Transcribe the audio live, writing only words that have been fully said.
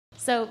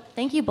So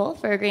thank you both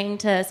for agreeing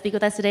to speak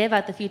with us today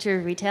about the future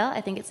of retail.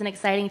 I think it's an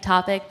exciting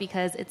topic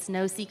because it's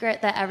no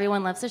secret that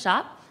everyone loves to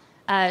shop.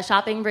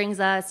 Shopping brings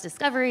us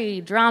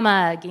discovery,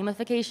 drama,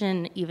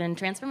 gamification, even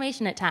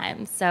transformation at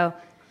times. So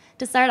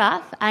to start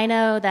off, I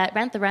know that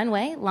Rent The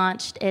Runway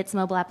launched its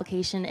mobile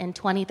application in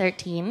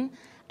 2013,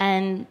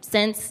 and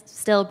since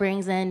still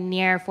brings in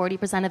near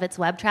 40% of its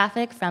web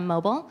traffic from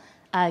mobile.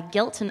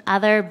 Gilt and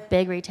other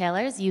big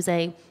retailers use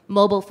a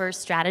mobile-first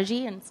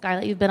strategy, and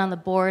Scarlett, you've been on the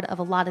board of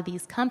a lot of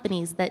these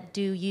companies that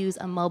do use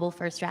a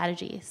mobile-first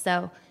strategy.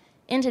 So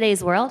in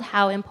today's world,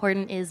 how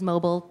important is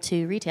mobile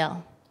to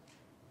retail?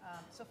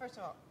 So first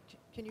of all,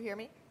 can you hear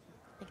me? I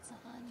think it's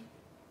on.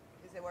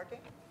 Is it working?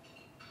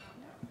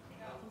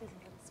 No. I think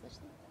there's a switch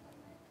there.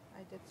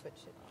 I did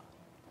switch it.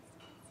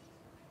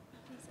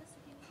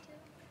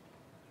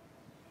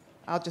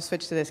 I'll just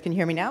switch to this. Can you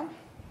hear me now?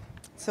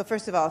 So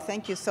first of all,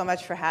 thank you so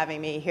much for having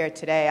me here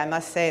today. I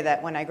must say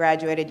that when I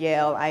graduated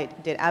Yale, I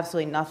did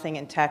absolutely nothing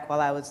in tech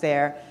while I was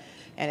there.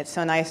 And it's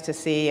so nice to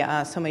see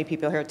so many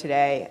people here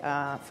today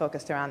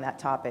focused around that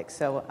topic.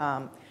 So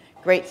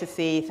great to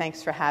see.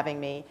 Thanks for having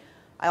me.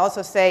 I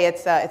also say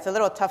it's a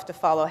little tough to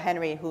follow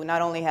Henry, who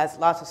not only has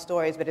lots of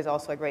stories, but is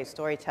also a great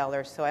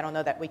storyteller. So I don't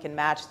know that we can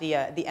match the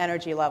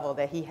energy level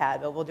that he had,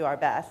 but we'll do our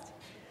best.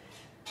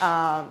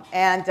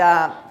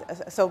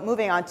 So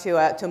moving on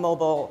to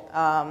mobile,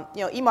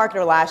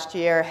 eMarketer last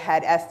year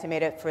had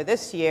estimated for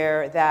this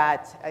year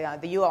that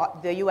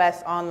the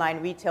U.S. online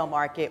retail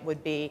market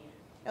would be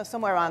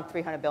somewhere around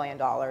 $300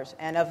 billion.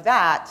 And of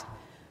that,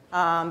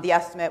 the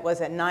estimate was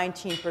that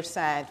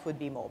 19% would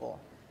be mobile.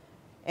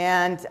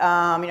 And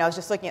I was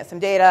just looking at some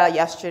data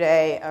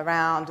yesterday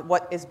around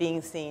what is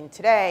being seen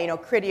today.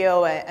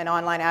 Criteo, an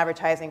online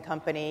advertising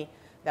company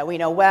that we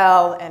know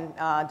well and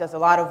does a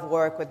lot of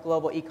work with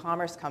global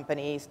e-commerce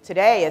companies,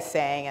 today is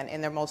saying, and in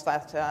their most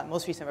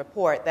recent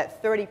report,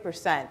 that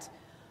 30%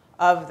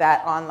 of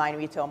that online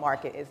retail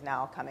market is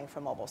now coming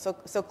from mobile.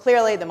 So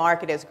clearly the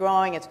market is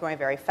growing. It's growing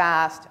very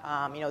fast.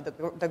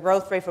 The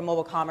growth rate for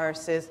mobile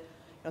commerce is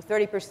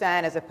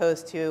 30% as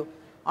opposed to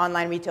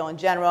online retail in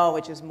general,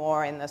 which is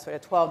more in the sort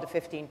of 12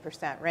 to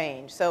 15%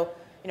 range. So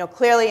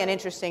clearly an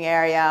interesting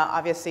area.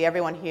 Obviously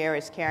everyone here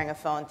is carrying a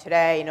phone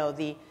today.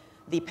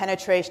 The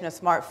penetration of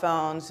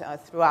smartphones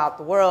throughout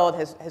the world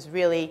has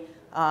really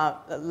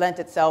lent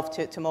itself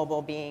to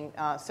mobile being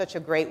such a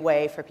great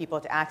way for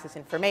people to access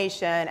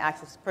information,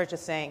 access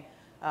purchasing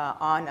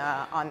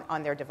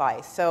on their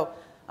device. So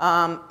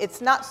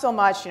it's not so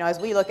much, as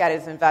we look at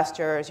it as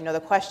investors, the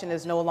question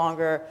is no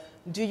longer,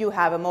 do you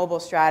have a mobile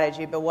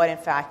strategy, but what in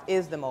fact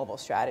is the mobile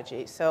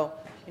strategy? So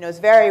it's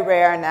very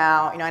rare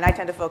now, and I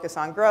tend to focus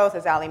on growth,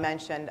 as Aly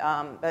mentioned,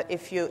 but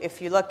if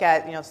you look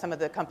at some of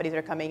the companies that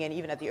are coming in,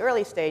 even at the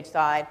early stage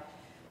side,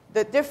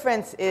 the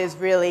difference is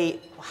really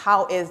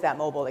how is that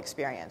mobile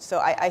experience. So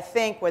I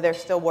think where there's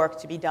still work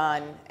to be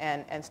done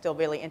and still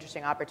really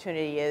interesting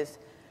opportunity is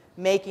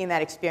making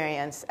that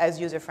experience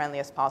as user-friendly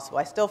as possible.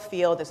 I still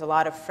feel there's a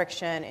lot of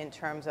friction in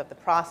terms of the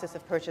process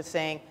of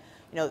purchasing.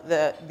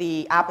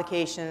 The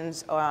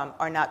applications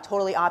are not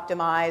totally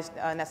optimized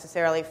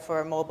necessarily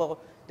for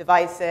mobile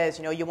devices.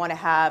 You want to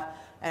have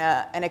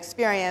an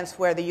experience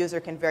where the user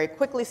can very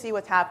quickly see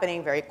what's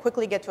happening, very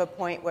quickly get to a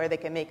point where they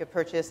can make a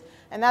purchase,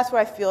 and that's where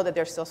I feel that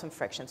there's still some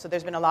friction. So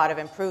there's been a lot of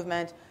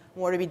improvement,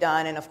 more to be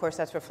done, and of course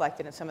that's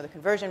reflected in some of the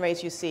conversion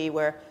rates you see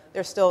where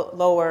they're still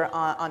lower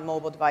on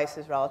mobile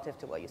devices relative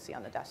to what you see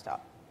on the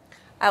desktop.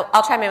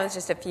 I'll chime in with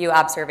just a few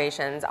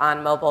observations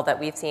on mobile that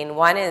we've seen.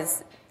 One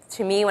is,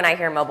 to me, when I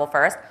hear mobile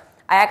first,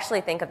 I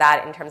actually think of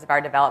that in terms of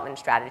our development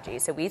strategy.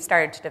 So we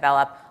started to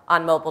develop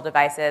on mobile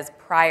devices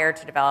prior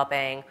to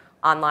developing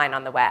online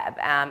on the web.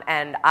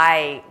 And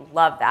I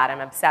love that.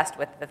 I'm obsessed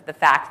with the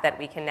fact that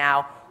we can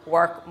now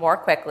work more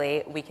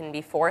quickly. We can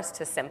be forced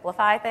to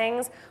simplify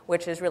things,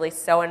 which is really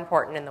so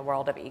important in the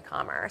world of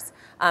e-commerce.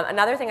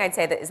 Another thing I'd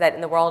say is that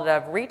in the world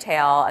of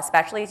retail,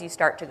 especially as you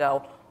start to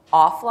go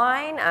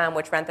offline,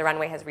 which Rent The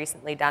Runway has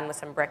recently done with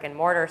some brick and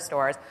mortar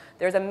stores,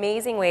 there's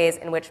amazing ways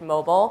in which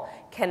mobile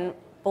can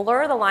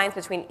blur the lines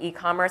between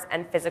e-commerce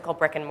and physical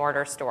brick and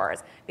mortar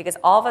stores, because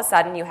all of a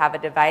sudden you have a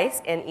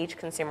device in each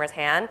consumer's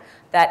hand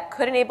that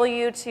could enable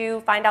you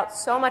to find out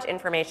so much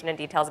information and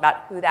details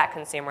about who that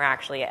consumer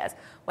actually is.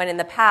 When in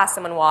the past,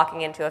 someone walking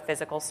into a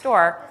physical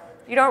store,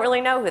 you don't really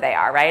know who they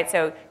are, right?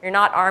 So you're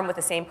not armed with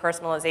the same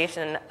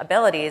personalization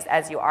abilities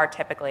as you are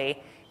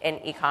typically in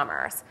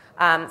e-commerce.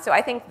 So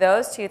I think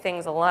those two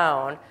things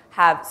alone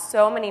have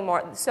so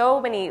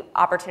many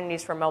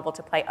opportunities for mobile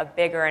to play a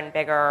bigger and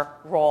bigger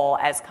role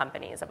as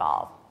companies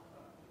evolve.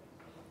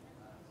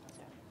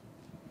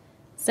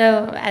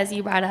 So as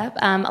you brought up,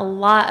 a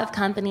lot of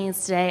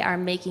companies today are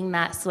making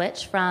that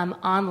switch from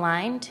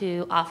online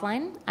to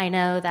offline. I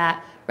know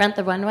that Rent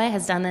The Runway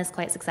has done this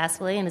quite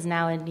successfully and is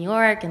now in New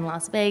York and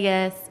Las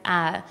Vegas.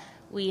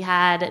 We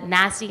had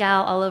Nasty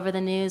Gal all over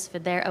the news for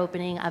their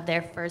opening of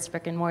their first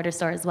brick and mortar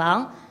store as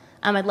well.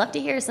 I'd love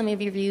to hear some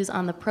of your views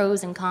on the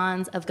pros and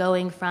cons of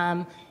going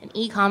from an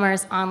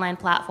e-commerce online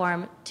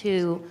platform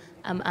to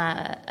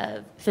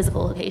a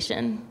physical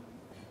location.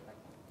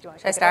 you want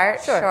to Should I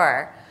start?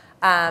 Sure.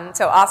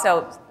 So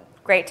also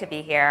great to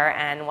be here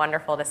and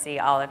wonderful to see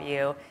all of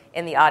you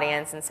in the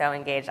audience and so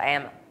engaged. I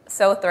am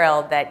so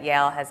thrilled that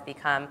Yale has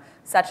become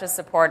such a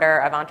supporter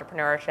of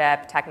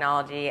entrepreneurship,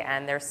 technology,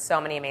 and there's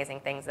so many amazing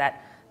things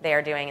that they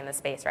are doing in the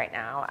space right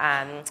now.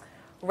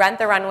 Rent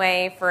the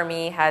Runway for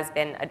me has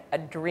been a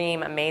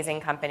dream, amazing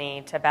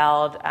company to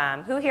build.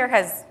 Who here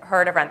has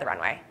heard of Rent the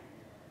Runway?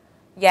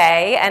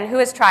 Yay. And who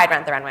has tried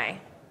Rent the Runway?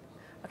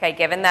 Okay,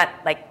 given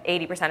that like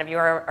 80% of you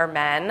are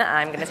men,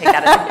 I'm going to take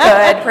that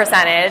as a good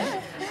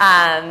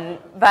percentage.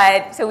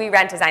 But so we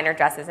rent designer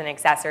dresses and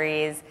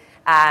accessories.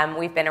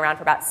 We've been around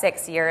for about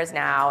 6 years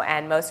now,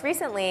 and most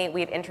recently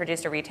we've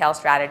introduced a retail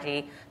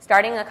strategy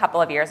starting a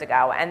couple of years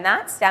ago, and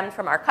that stemmed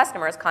from our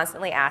customers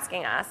constantly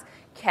asking us,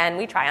 can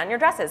we try on your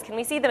dresses? Can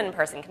we see them in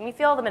person? Can we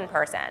feel them in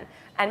person?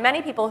 And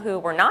many people who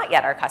were not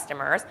yet our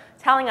customers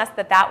telling us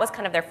that that was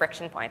kind of their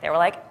friction point. They were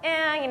like,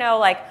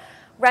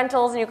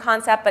 rental's a new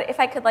concept, but if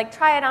I could like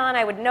try it on,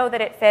 I would know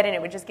that it fit, and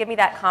it would just give me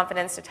that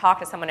confidence to talk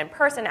to someone in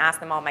person, ask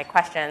them all my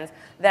questions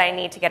that I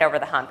need to get over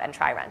the hump and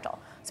try rental.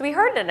 So we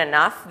heard it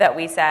enough that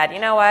we said, you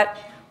know what,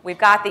 we've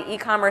got the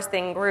e-commerce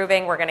thing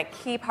grooving, we're going to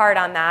keep hard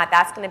on that,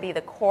 that's going to be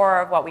the core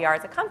of what we are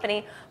as a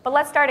company, but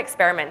let's start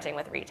experimenting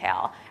with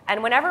retail.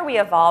 And whenever we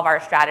evolve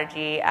our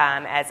strategy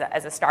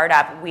as a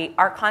startup, we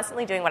are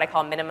constantly doing what I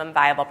call minimum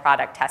viable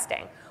product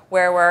testing,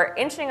 where we're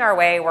inching our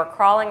way, we're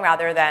crawling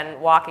rather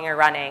than walking or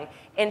running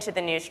into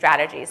the new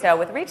strategy. So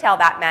with retail,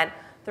 that meant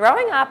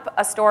throwing up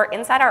a store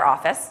inside our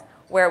office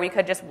where we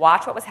could just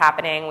watch what was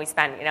happening. We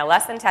spent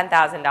less than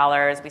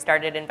 $10,000. We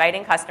started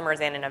inviting customers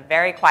in a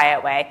very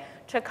quiet way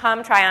to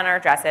come try on our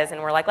dresses,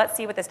 and we're like, let's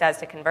see what this does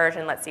to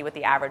conversion. Let's see what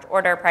the average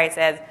order price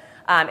is.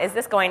 Is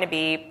this going to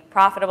be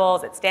profitable?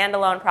 Is it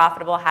standalone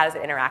profitable? How does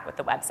it interact with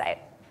the website?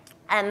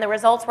 And the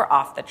results were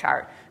off the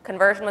chart.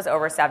 Conversion was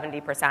over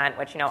 70%,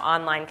 which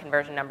online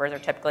conversion numbers are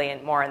typically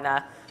more in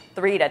the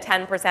 3 to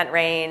 10%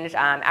 range.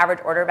 Average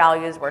order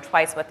values were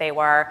twice what they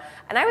were.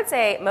 And I would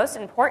say, most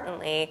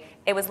importantly,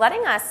 it was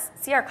letting us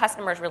see our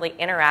customers really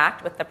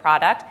interact with the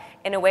product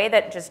in a way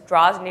that just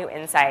draws new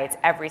insights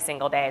every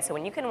single day. So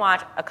when you can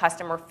watch a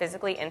customer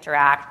physically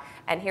interact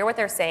and hear what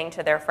they're saying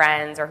to their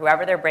friends or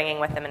whoever they're bringing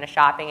with them in a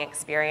shopping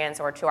experience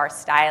or to our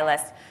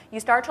stylists, you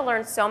start to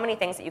learn so many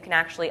things that you can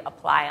actually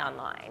apply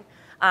online.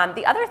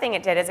 The other thing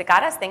it did is it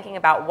got us thinking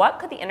about what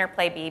could the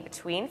interplay be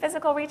between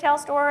physical retail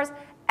stores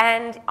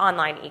and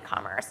online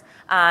e-commerce.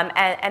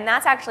 And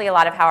that's actually a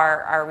lot of how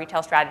our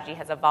retail strategy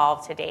has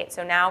evolved to date.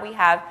 So now we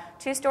have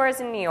 2 stores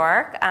in New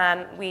York.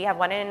 We have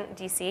 1 in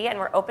DC, and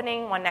we're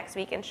opening 1 next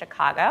week in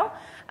Chicago.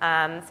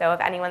 So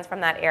if anyone's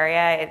from that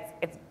area,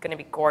 it's going to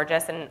be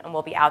gorgeous, and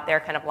we'll be out there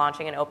kind of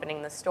launching and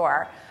opening the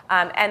store.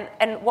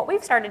 And what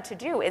we've started to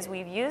do is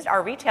we've used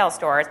our retail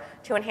stores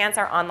to enhance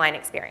our online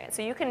experience.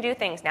 So you can do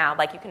things now,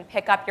 like you can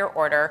pick up your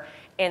order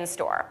in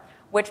store,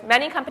 which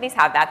many companies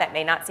have that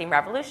may not seem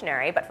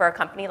revolutionary, but for a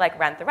company like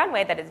Rent the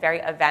Runway that is very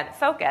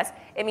event-focused,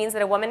 it means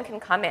that a woman can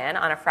come in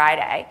on a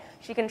Friday,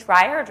 she can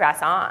try her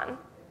dress on,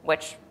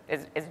 which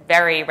is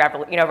very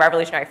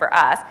revolutionary for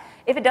us.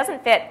 If it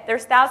doesn't fit,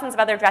 there's thousands of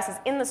other dresses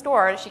in the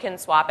store. She can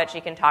swap it,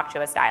 she can talk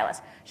to a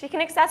stylist. She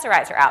can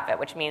accessorize her outfit,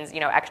 which means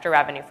extra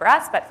revenue for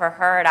us, but for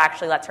her it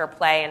actually lets her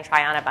play and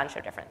try on a bunch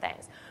of different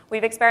things.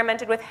 We've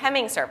experimented with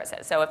hemming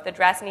services. So if the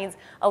dress needs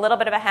a little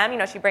bit of a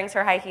hem, she brings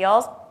her high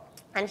heels,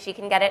 and she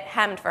can get it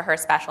hemmed for her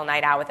special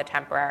night out with a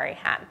temporary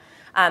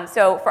hem.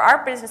 So for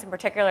our business in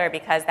particular,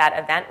 because that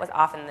event was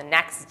often the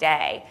next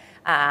day,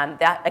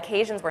 the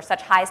occasions were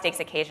such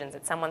high-stakes occasions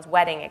at someone's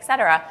wedding, et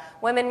cetera,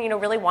 women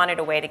really wanted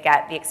a way to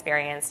get the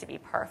experience to be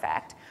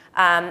perfect.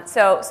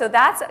 So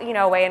that's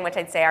a way in which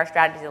I'd say our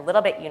strategy is a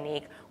little bit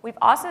unique. We've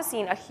also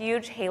seen a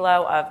huge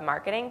halo of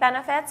marketing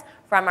benefits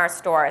from our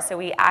stores. So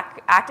we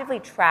actively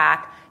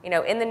track,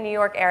 in the New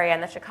York area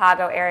and the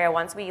Chicago area,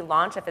 once we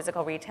launch a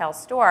physical retail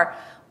store,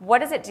 what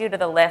does it do to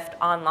the lift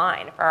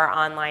online for our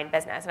online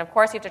business? And of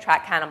course, you have to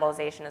track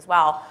cannibalization as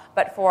well.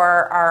 But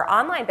for our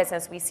online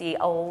business, we see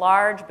a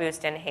large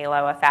boost in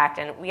halo effect,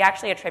 and we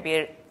actually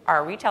attribute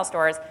our retail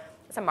stores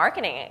as a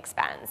marketing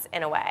expense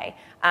in a way.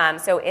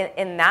 So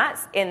in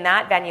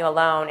that venue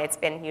alone, it's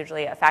been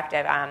hugely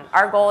effective.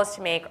 Our goal is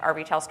to make our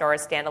retail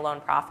stores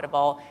standalone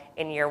profitable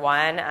in year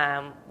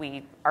 1.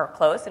 We are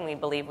close, and we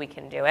believe we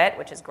can do it,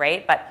 which is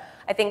great. But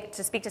I think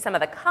to speak to some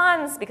of the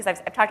cons, because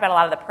I've talked about a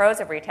lot of the pros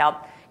of retail,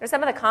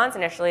 some of the cons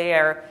initially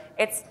are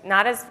it's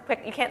not as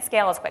quick, you can't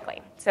scale as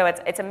quickly. So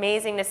it's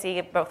amazing to see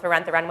both for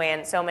Rent the Runway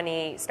and so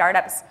many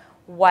startups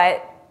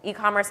what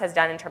e-commerce has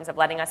done in terms of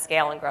letting us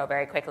scale and grow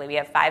very quickly. We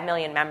have 5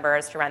 million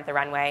members to Rent the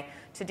Runway.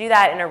 To do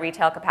that in a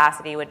retail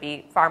capacity would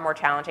be far more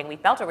challenging.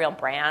 We've built a real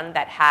brand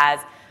that has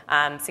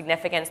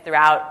significance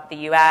throughout the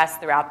US,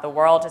 throughout the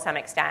world to some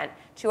extent,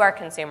 to our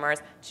consumers.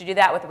 To do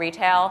that with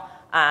retail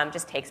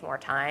just takes more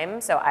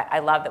time. So I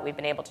love that we've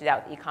been able to do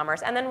that with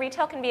e-commerce. And then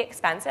retail can be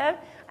expensive,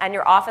 and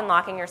you're often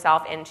locking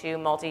yourself into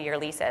multi-year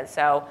leases.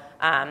 So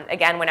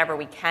again, whenever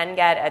we can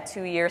get a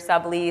 2-year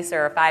sublease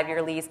or a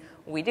 5-year lease,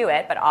 we do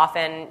it. But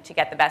often to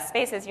get the best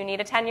spaces, you need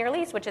a 10-year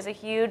lease, which is a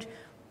huge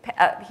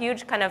a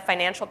huge kind of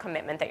financial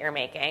commitment that you're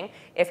making.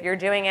 If you're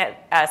doing it,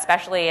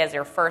 especially as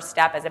your first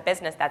step as a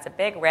business, that's a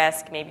big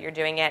risk. Maybe you're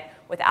doing it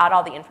without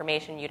all the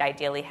information you'd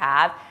ideally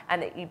have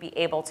and that you'd be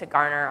able to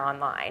garner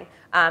online.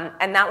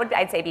 And that would,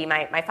 I'd say, be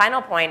my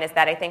final point, is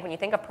that I think when you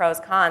think of pros,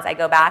 cons, I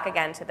go back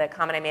again to the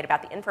comment I made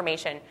about the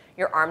information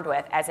you're armed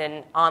with as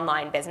an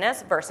online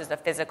business versus a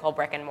physical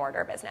brick and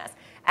mortar business.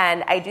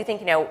 And I do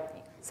think,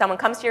 someone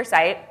comes to your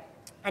site,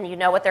 and you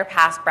know what their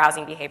past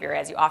browsing behavior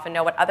is. You often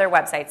know what other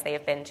websites they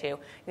have been to.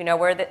 You know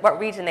what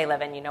region they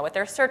live in. You know what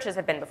their searches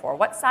have been before,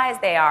 what size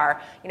they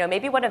are,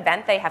 maybe what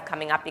event they have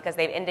coming up because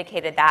they've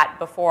indicated that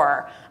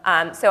before.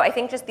 So I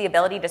think just the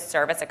ability to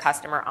service a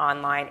customer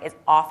online is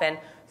often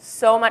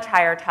so much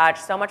higher touch,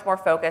 so much more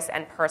focused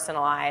and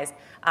personalized,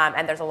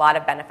 and there's a lot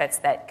of benefits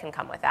that can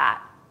come with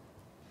that.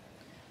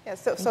 Yeah,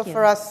 so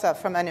for us,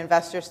 from an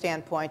investor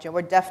standpoint,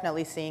 we're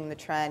definitely seeing the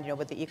trend,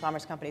 with the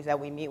e-commerce companies that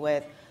we meet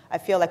with. I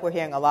feel like we're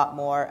hearing a lot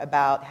more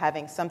about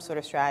having some sort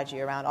of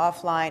strategy around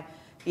offline,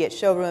 be it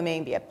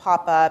showrooming, be it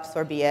pop-ups,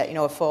 or be it,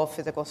 a full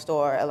physical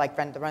store like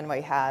Rent The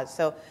Runway has.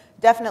 So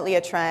definitely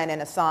a trend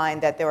and a sign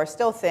that there are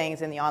still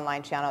things in the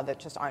online channel that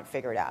just aren't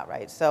figured out,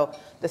 right? So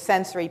the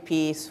sensory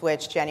piece,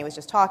 which Jenny was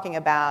just talking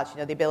about,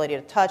 the ability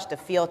to touch, to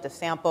feel, to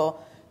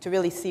sample, to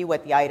really see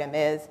what the item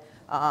is.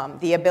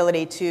 The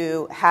ability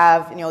to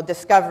have,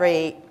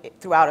 discovery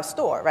throughout a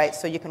store, right?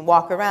 So you can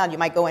walk around, you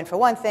might go in for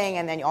one thing,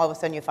 and then all of a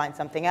sudden you find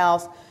something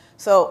else.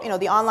 So,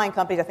 the online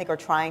companies, I think, are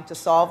trying to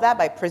solve that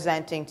by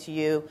presenting to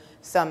you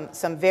some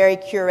very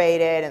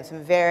curated and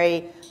some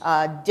very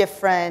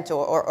different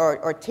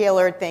or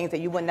tailored things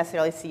that you wouldn't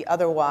necessarily see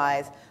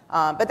otherwise.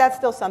 But that's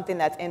still something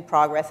that's in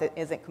progress. It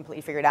isn't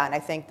completely figured out, and I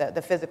think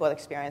the physical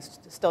experience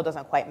still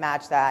doesn't quite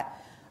match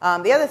that.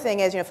 The other thing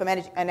is, from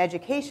an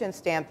education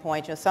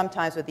standpoint,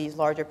 sometimes with these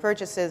larger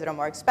purchases that are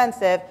more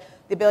expensive,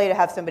 the ability to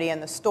have somebody in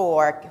the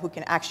store who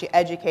can actually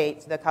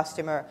educate the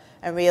customer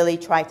and really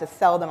try to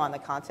sell them on the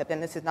concept.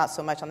 And this is not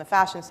so much on the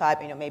fashion side,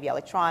 but maybe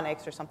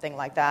electronics or something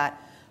like that.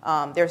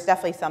 There's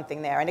definitely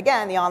something there. And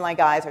again, the online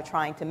guys are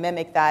trying to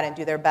mimic that and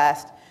do their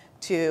best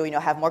to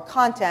have more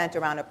content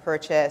around a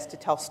purchase, to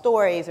tell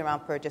stories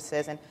around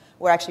purchases. And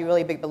we're actually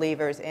really big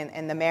believers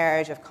in the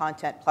marriage of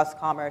content plus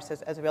commerce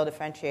as a real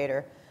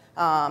differentiator.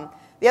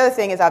 The other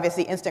thing is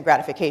obviously instant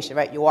gratification,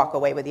 right? You walk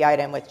away with the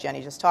item, which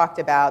Jenny just talked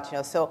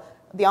about. So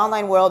the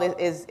online world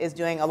is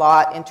doing a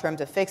lot in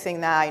terms of fixing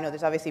that.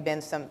 There's obviously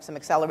been some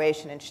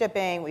acceleration in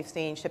shipping. We've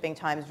seen shipping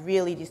times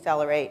really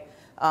decelerate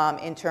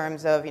in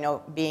terms of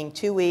being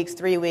 2 weeks,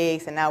 3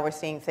 weeks, and now we're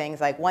seeing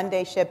things like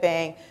one-day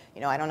shipping.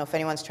 I don't know if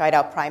anyone's tried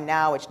out Prime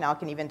Now, which now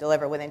can even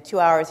deliver within 2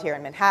 hours here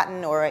in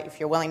Manhattan, or if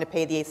you're willing to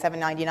pay the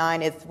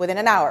 $7.99, it's within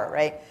an hour,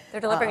 right? They're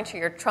delivering to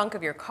your trunk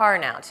of your car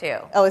now, too.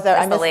 Oh, is that?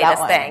 I missed the latest that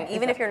one. thing.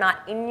 Even if you're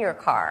not in your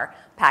car,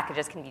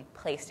 packages can be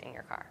placed in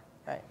your car.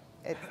 Right.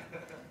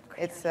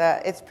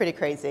 It's pretty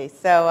crazy.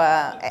 So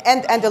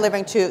and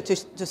delivering to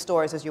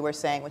stores, as you were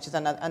saying, which is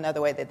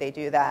another way that they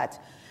do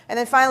that. And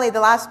then finally, the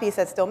last piece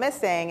that's still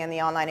missing in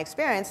the online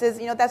experience is,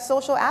 that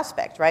social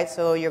aspect, right?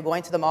 So you're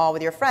going to the mall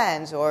with your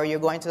friends, or you're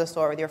going to the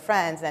store with your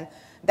friends, and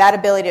that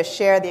ability to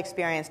share the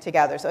experience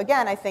together. So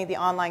again, I think the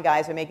online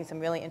guys are making some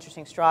really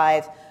interesting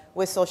strides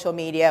with social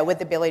media, with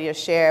the ability to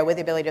share, with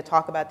the ability to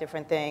talk about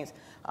different things,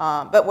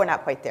 but we're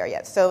not quite there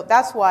yet. So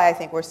that's why I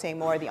think we're seeing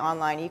more of the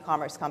online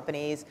e-commerce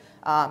companies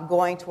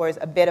going towards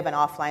a bit of an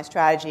offline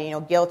strategy.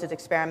 Gilt is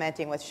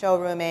experimenting with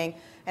showrooming,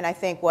 and I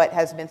think what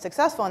has been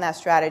successful in that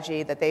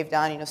strategy that they've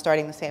done,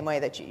 starting the same way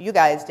that you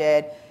guys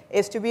did,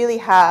 is to really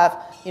have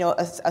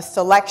a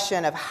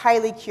selection of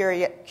highly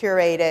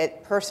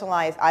curated,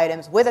 personalized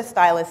items with a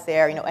stylist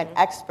there, an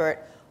expert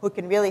who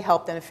can really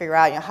help them to figure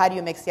out, how do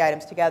you mix the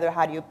items together,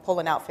 how do you pull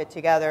an outfit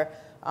together,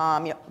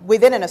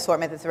 within an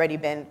assortment that's already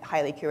been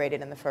highly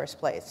curated in the first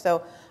place.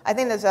 So I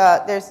think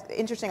there's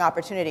interesting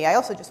opportunity. I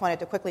also just wanted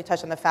to quickly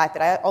touch on the fact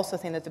that I also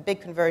think there's a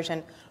big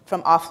conversion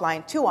from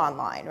offline to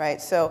online,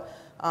 right? So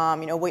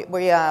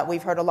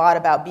we've heard a lot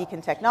about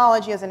Beacon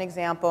Technology as an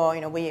example.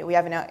 We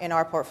have in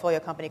our portfolio a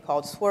company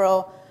called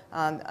Swirl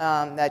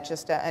that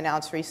just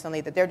announced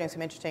recently that they're doing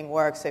some interesting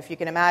work. So if you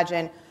can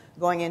imagine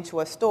going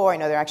into a store,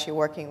 they're actually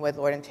working with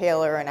Lord &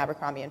 Taylor and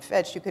Abercrombie &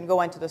 Fitch. You can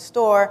go into the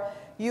store.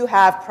 You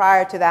have,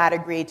 prior to that,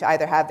 agreed to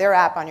either have their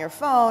app on your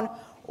phone,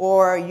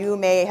 or you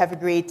may have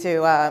agreed to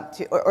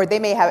or they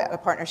may have a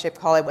partnership,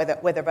 call it,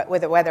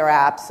 with a weather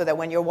app, so that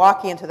when you're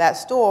walking into that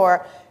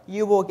store,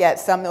 you will get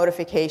some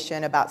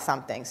notification about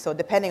something. So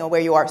depending on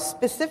where you are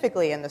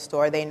specifically in the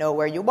store, they know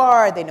where you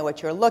are, they know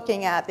what you're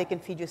looking at, they can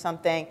feed you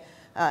something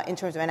in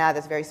terms of an ad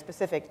that's very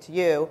specific to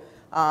you.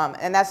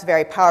 And that's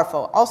very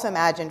powerful. Also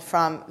imagine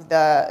from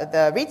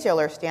the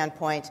retailer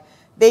standpoint,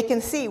 they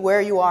can see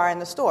where you are in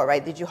the store,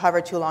 right? Did you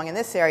hover too long in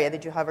this area?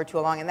 Did you hover too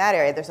long in that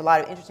area? There's a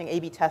lot of interesting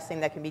A/B testing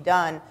that can be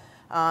done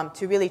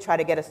to really try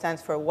to get a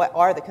sense for what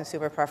are the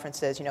consumer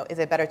preferences. Is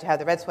it better to have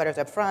the red sweaters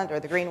up front or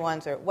the green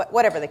ones, or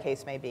whatever the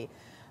case may be.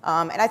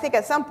 And I think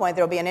at some point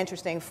there will be an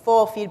interesting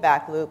full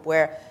feedback loop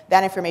where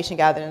that information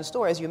gathered in the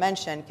store, as you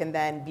mentioned, can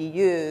then be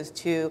used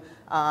to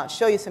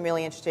show you some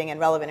really interesting and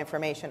relevant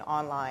information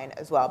online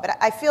as well. But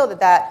I feel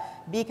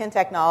that beacon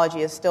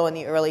technology is still in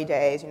the early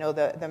days.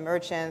 The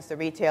merchants, the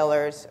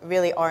retailers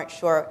really aren't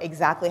sure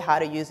exactly how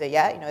to use it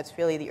yet. It's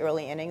really the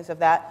early innings of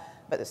that.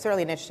 But it's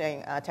certainly an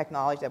interesting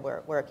technology that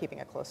we're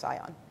keeping a close eye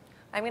on.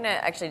 I'm going to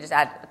actually just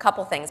add a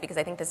couple things because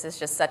I think this is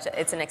just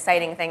it's an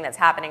exciting thing that's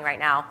happening right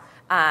now.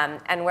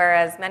 And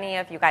whereas many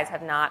of you guys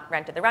have not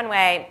rented the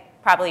runway,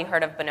 probably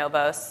heard of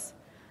Bonobos.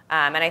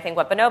 And I think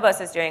what Bonobos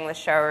is doing with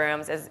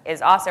showrooms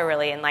is also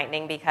really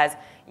enlightening because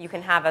you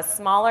can have a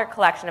smaller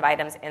collection of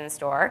items in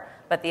store,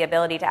 but the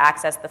ability to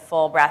access the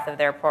full breadth of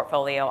their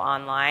portfolio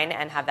online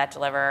and have that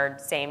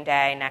delivered same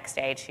day, next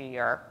day to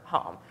your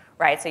home.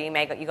 Right, so you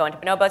go into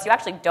Bonobos. You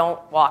actually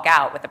don't walk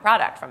out with the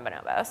product from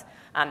Bonobos.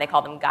 They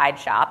call them guide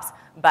shops,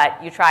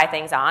 but you try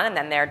things on, and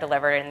then they're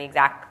delivered in the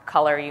exact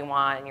color you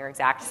want and your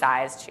exact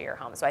size to your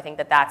home. So I think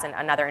that's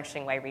another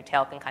interesting way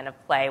retail can kind of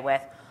play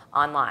with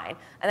online.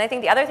 And I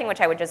think the other thing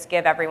which I would just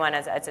give everyone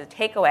as a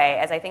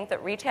takeaway is I think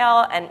that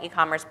retail and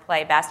e-commerce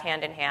play best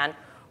hand in hand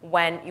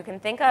when you can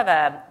think of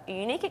a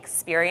unique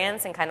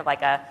experience and kind of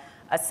like a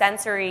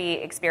sensory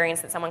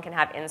experience that someone can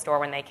have in-store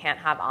when they can't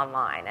have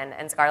online.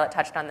 And Scarlett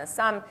touched on this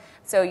some.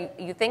 So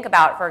you think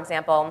about, for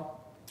example,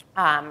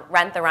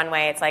 Rent the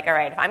Runway. It's like, all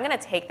right, if I'm going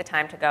to take the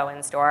time to go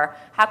in-store,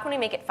 how can we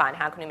make it fun?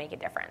 How can we make it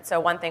different? So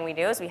one thing we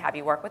do is we have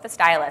you work with a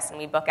stylist, and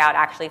we book out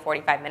actually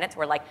 45 minutes.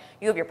 We're like,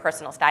 you have your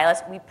personal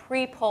stylist. We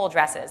pre-pull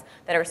dresses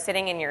that are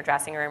sitting in your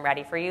dressing room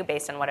ready for you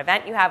based on what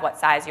event you have, what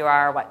size you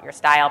are, what your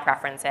style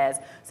preference is.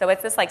 So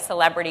it's this like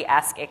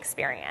celebrity-esque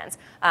experience.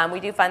 We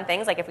do fun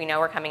things, like if we know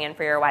we're coming in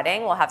for your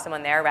wedding, we'll have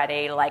someone there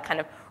ready to like kind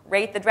of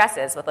rate the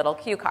dresses with little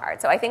cue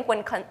cards. So I think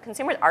when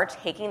consumers are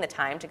taking the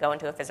time to go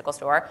into a physical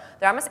store,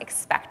 they're almost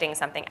expecting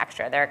something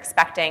extra. They're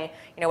expecting,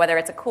 whether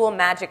it's a cool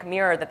magic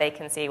mirror that they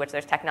can see, which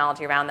there's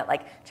technology around that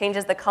like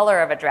changes the color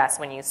of a dress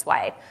when you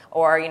swipe,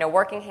 or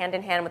working hand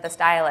in hand with a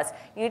stylist.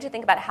 You need to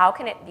think about how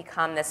can it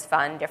become this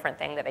fun, different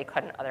thing that they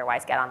couldn't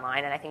otherwise get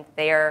online. And I think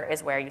there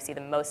is where you see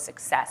the most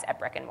success at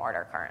brick and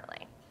mortar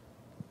currently.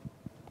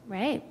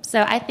 Right.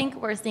 So I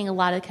think we're seeing a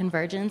lot of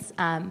convergence.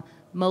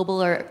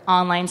 Mobile or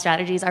online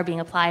strategies are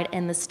being applied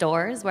in the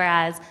stores,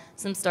 whereas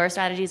some store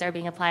strategies are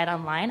being applied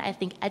online. I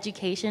think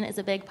education is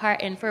a big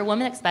part, and for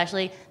women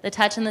especially, the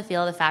touch and the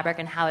feel of the fabric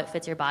and how it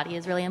fits your body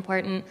is really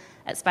important.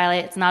 At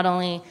Spylight, it's not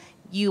only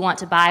you want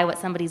to buy what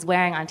somebody's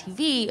wearing on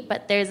TV,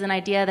 but there's an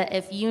idea that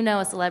if you know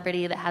a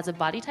celebrity that has a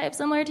body type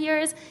similar to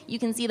yours, you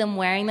can see them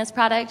wearing this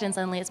product, and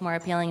suddenly it's more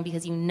appealing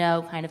because you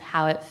know kind of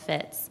how it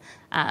fits.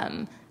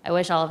 I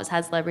wish all of us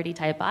had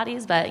celebrity-type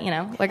bodies, but,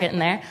 we're getting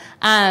there.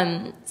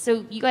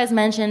 So you guys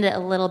mentioned it a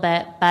little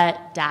bit,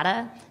 but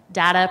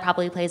data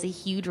probably plays a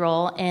huge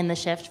role in the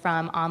shift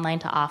from online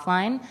to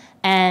offline.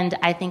 And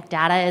I think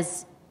data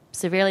is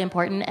severely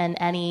important in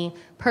any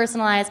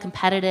personalized,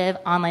 competitive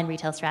online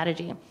retail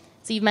strategy.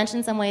 So you've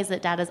mentioned some ways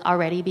that data is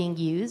already being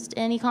used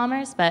in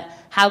e-commerce, but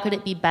how could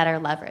it be better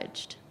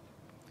leveraged?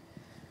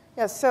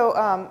 Yeah, so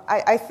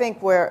I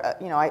think we're,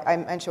 I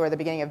mentioned we're at the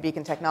beginning of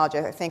beacon technology.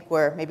 I think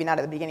we're maybe not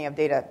at the beginning of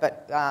data,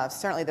 but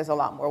certainly there's a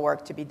lot more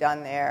work to be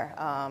done there.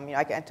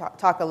 I can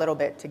talk a little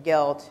bit to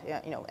Gilt,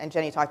 and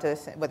Jenny talked to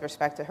this with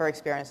respect to her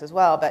experience as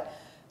well, but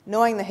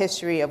knowing the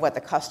history of what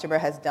the customer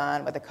has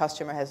done, what the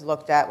customer has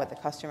looked at, what the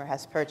customer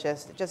has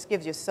purchased, it just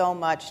gives you so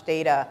much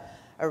data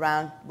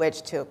around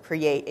which to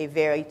create a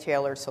very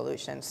tailored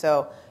solution.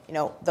 So,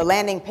 the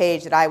landing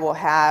page that I will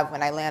have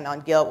when I land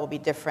on Gilt will be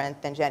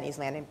different than Jenny's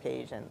landing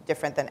page and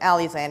different than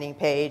Aly's landing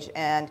page.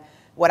 And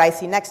what I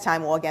see next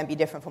time will, again, be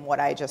different from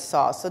what I just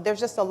saw. So there's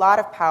just a lot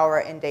of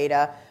power in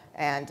data.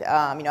 And,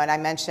 and I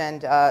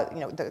mentioned,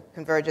 the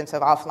convergence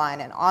of offline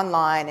and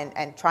online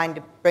and trying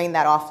to bring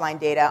that offline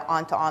data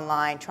onto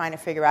online, trying to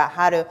figure out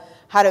how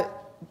to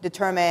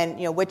determine,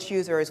 which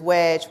user is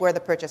which, where the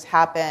purchase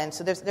happened.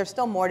 So there's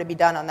still more to be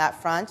done on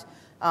that front.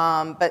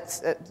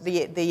 But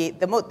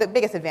the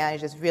biggest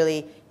advantage is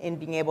really in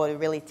being able to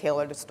really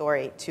tailor the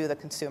story to the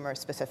consumer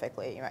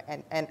specifically.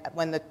 Right? And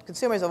when the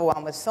consumer is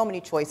overwhelmed with so many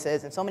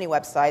choices and so many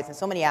websites and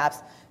so many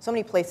apps, so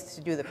many places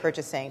to do the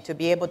purchasing, to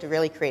be able to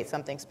really create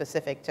something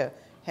specific to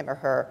him or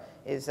her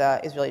is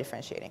really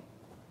differentiating.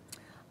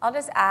 I'll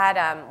just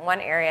add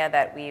one area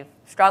that we've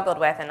struggled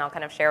with, and I'll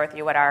kind of share with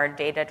you what our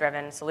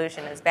data-driven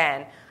solution has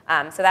been.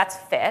 So that's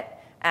fit,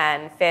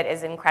 and fit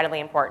is incredibly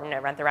important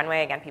at Rent the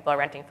Runway. Again, people are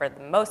renting for the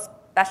most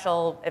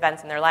special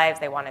events in their lives.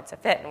 They want it to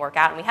fit and work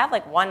out, and we have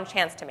like one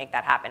chance to make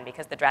that happen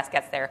because the dress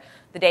gets there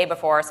the day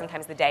before,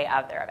 sometimes the day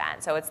of their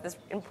event. So it's this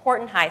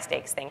important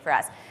high-stakes thing for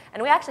us.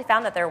 And we actually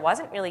found that there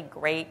wasn't really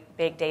great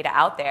big data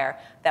out there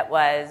that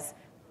was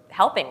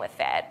helping with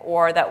fit,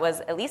 or that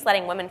was at least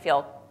letting women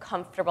feel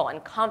comfortable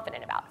and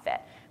confident about fit.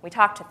 We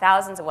talked to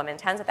thousands of women,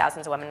 tens of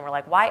thousands of women, and we're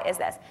like, why is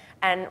this?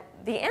 And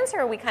the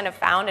answer we kind of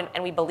found,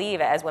 and we believe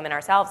as women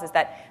ourselves, is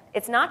that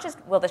it's not just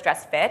will this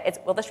dress fit, it's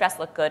will this dress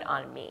look good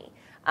on me?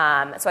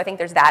 So I think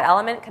there's that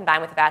element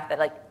combined with the fact that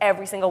like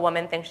every single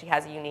woman thinks she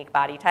has a unique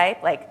body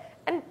type,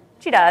 and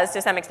She does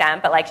to some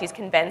extent, but like she's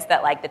convinced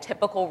that like the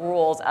typical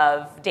rules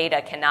of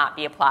data cannot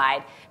be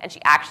applied, and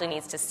she actually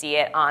needs to see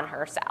it on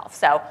herself.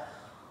 So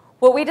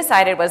what we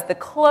decided was the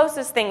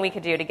closest thing we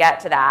could do to get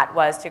to that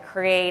was to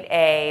create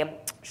a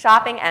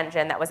shopping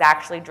engine that was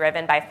actually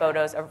driven by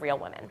photos of real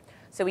women.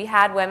 So we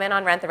had women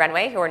on Rent the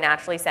Runway who were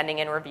naturally sending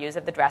in reviews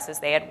of the dresses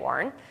they had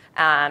worn.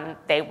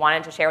 They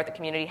wanted to share with the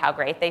community how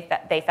great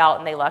they felt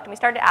and they looked. And we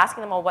started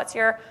asking them, well, what's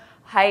your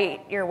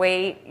height, your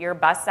weight, your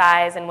bust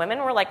size? And women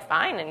were like,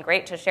 fine and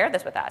great to share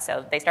this with us.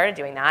 So they started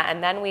doing that.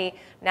 And then we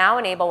now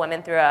enable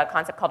women through a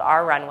concept called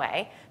Our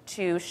Runway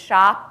to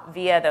shop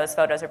via those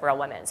photos of real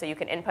women. So you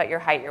can input your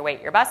height, your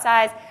weight, your bust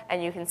size,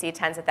 and you can see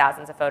tens of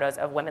thousands of photos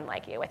of women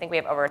like you. I think we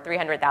have over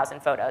 300,000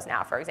 photos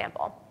now, for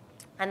example.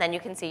 And then you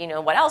can see,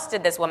 what else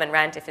did this woman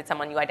rent if it's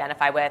someone you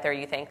identify with, or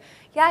you think,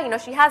 yeah,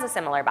 she has a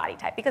similar body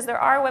type. Because there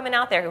are women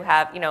out there who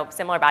have,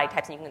 similar body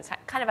types, and you can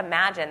kind of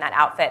imagine that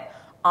outfit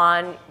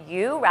on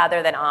you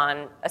rather than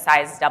on a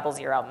size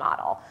 00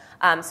 model.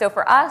 So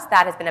for us,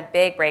 that has been a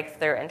big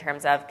breakthrough in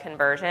terms of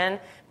conversion,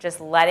 just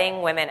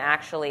letting women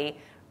actually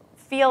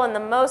feel in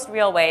the most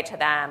real way to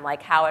them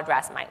like how a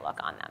dress might look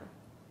on them.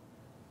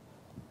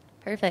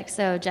 Perfect.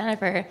 So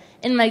Jennifer,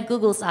 in my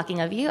Google stalking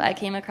of you, I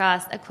came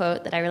across a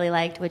quote that I really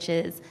liked, which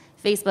is,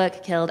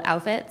 Facebook killed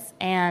outfits.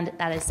 And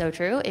that is so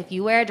true. If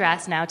you wear a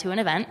dress now to an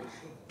event,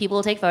 people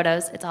will take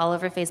photos. It's all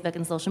over Facebook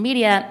and social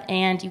media,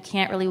 and you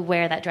can't really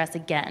wear that dress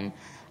again.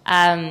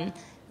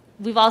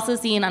 We've also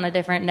seen, on a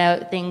different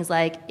note, things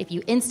like if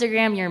you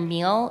Instagram your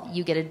meal,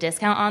 you get a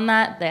discount on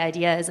that. The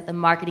idea is that the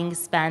marketing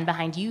spend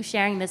behind you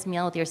sharing this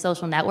meal with your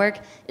social network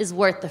is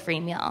worth the free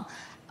meal.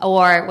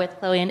 Or with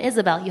Chloe and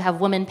Isabel, you have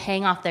women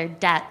paying off their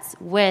debts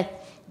with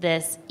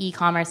this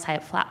e-commerce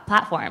type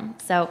platform.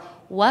 So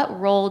what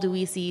role do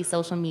we see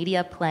social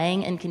media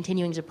playing and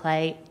continuing to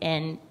play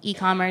in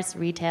e-commerce,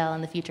 retail,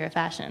 and the future of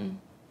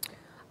fashion?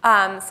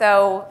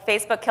 So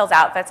Facebook kills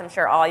outfits. I'm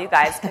sure all you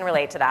guys can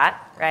relate to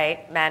that,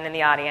 right? Men in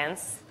the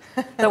audience.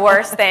 The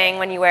worst thing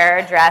when you wear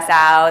a dress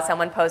out,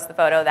 someone posts the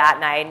photo that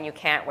night and you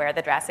can't wear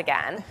the dress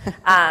again.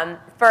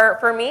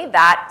 For me,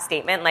 that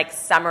statement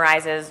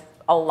summarizes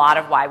a lot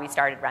of why we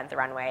started Rent the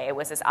Runway. It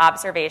was this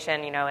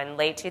observation, in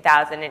late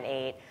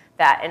 2008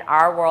 that in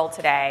our world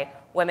today,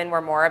 women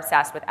were more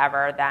obsessed with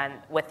ever than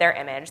with their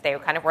image. They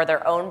kind of were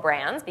their own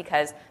brands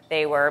because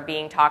they were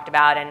being talked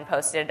about and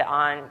posted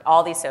on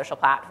all these social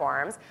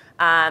platforms.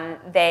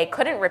 They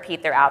couldn't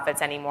repeat their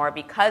outfits anymore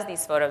because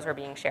these photos were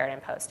being shared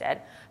and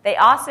posted. They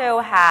also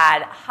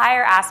had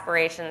higher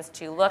aspirations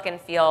to look and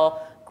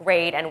feel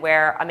great and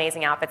wear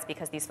amazing outfits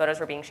because these photos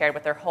were being shared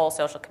with their whole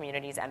social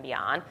communities and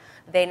beyond.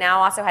 They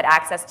now also had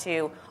access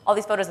to all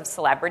these photos of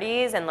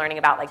celebrities and learning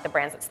about the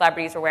brands that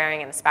celebrities were wearing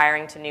and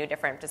aspiring to new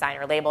different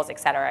designer labels, et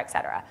cetera, et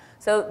cetera.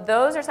 So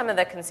those are some of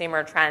the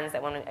consumer trends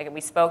that when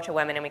we spoke to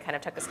women and we kind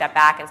of took a step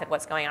back and said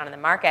what's going on in the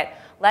market,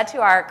 led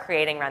to our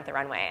creating Rent the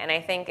Runway. And I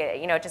think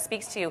it just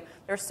speaks to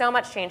there's so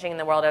much changing in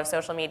the world of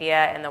social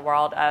media, in the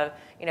world of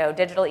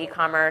digital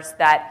e-commerce,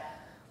 that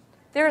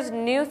there's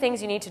new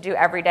things you need to do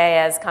every day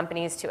as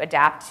companies to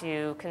adapt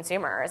to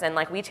consumers. And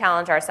we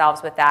challenge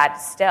ourselves with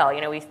that still.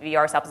 We view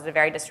ourselves as a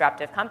very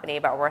disruptive company,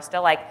 but we're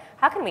still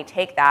how can we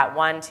take that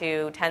 1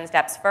 to 10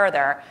 steps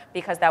further,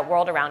 because that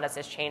world around us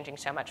is changing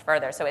so much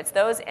further. So it's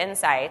those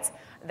insights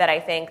that I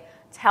think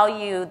tell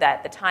you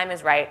that the time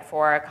is right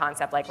for a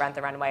concept like Rent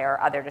the Runway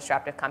or other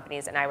disruptive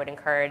companies. And I would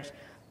encourage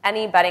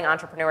any budding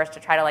entrepreneurs to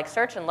try to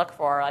search and look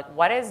for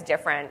what is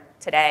different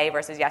today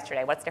versus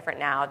yesterday, what's different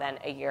now than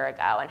a year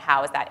ago, and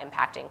how is that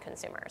impacting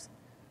consumers?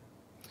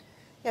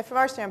 Yeah, from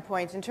our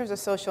standpoint, in terms of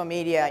social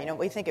media,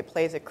 we think it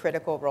plays a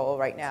critical role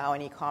right now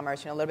in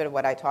e-commerce. A little bit of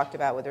what I talked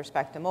about with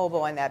respect to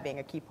mobile and that being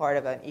a key part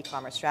of an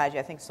e-commerce strategy.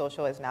 I think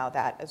social is now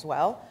that as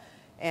well.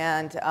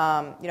 And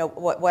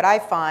what I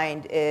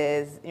find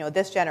is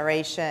this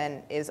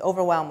generation is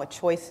overwhelmed with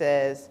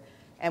choices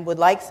and would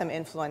like some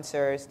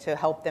influencers to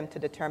help them to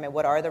determine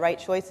what are the right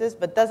choices,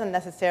 but doesn't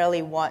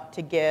necessarily want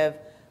to give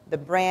the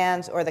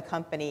brands or the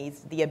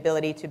companies the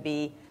ability to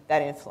be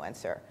that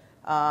influencer.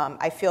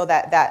 I feel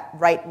that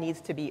right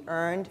needs to be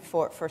earned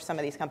for some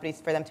of these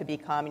companies, for them to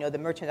become the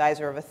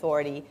merchandiser of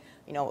authority.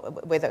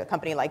 With a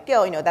company like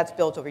Gilt, that's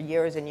built over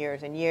years and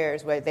years and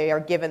years, where they are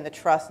given the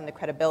trust and the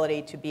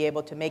credibility to be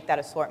able to make that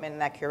assortment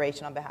and that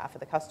curation on behalf of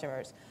the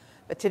customers.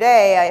 But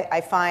today, I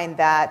find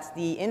that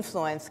the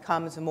influence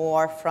comes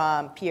more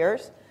from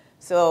peers.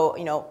 So,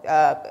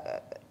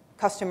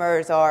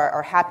 customers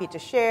are happy to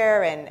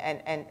share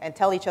and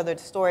tell each other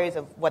the stories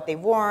of what they've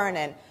worn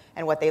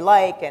and what they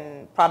like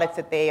and products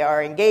that they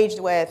are engaged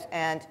with.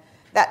 And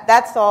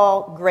that's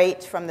all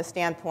great from the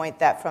standpoint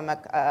that from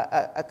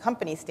a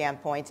company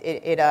standpoint,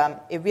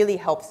 it really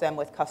helps them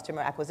with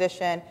customer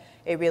acquisition.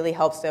 It really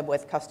helps them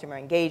with customer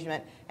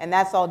engagement. And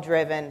that's all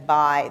driven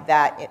by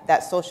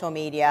that social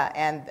media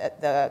and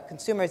the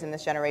consumers in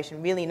this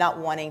generation really not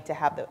wanting to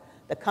have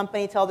the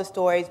company tell the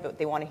stories, but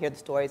they want to hear the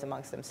stories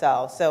amongst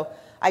themselves. So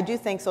I do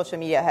think social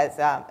media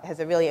has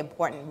a really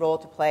important role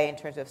to play in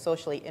terms of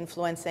socially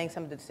influencing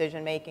some of the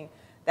decision-making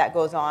that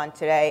goes on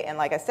today. And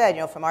like I said,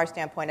 from our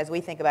standpoint, as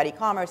we think about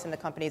e-commerce and the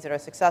companies that are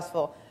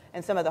successful,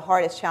 and some of the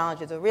hardest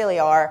challenges really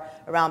are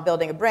around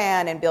building a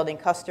brand and building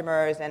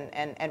customers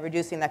and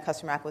reducing that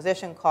customer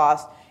acquisition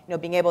cost,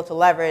 being able to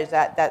leverage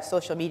that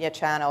social media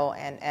channel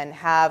and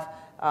have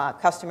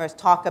customers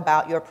talk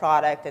about your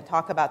product and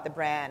talk about the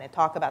brand and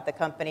talk about the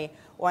company,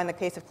 or in the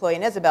case of Chloe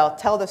and Isabel,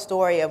 tell the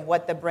story of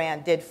what the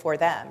brand did for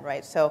them,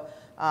 right? So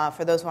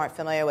for those who aren't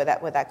familiar with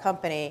that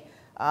company,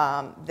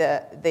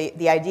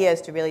 the idea is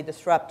to really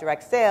disrupt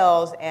direct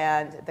sales,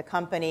 and the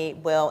company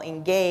will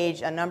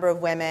engage a number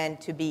of women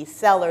to be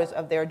sellers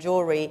of their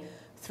jewelry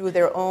through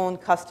their own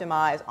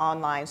customized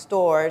online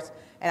stores.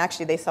 And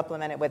actually, they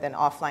supplement it with an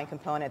offline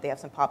component. They have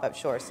some pop-up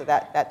stores, so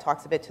that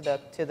talks a bit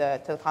to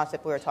the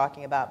concept we were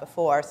talking about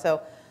before.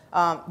 So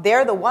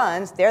they're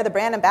the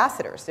brand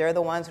ambassadors. They're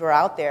the ones who are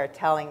out there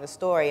telling the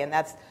story, and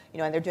that's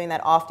and they're doing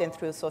that often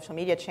through social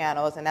media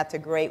channels, and that's a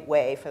great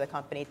way for the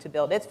company to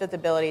build its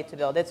visibility, to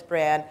build its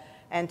brand,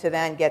 and to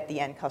then get the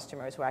end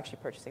customers who are actually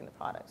purchasing the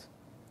products.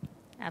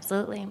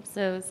 Absolutely.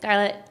 So,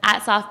 Scarlett,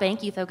 at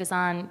SoftBank, you focus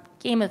on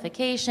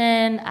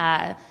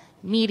gamification,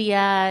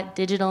 media,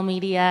 digital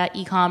media,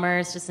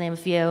 e-commerce, just to name a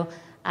few.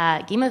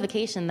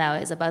 Gamification,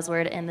 though, is a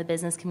buzzword in the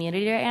business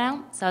community right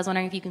now. So I was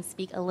wondering if you can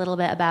speak a little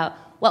bit about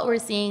what we're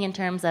seeing in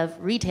terms of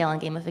retail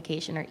and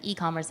gamification, or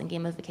e-commerce and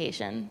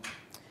gamification.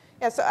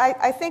 Yeah, so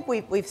I think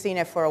we've seen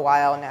it for a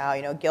while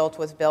now. Gilt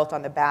was built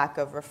on the back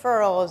of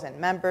referrals and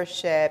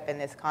membership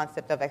and this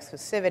concept of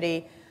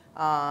exclusivity.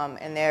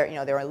 And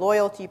there are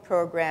loyalty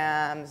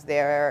programs.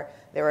 There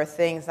are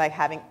things like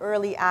having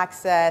early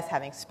access,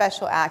 having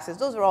special access.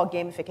 Those are all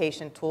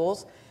gamification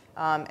tools.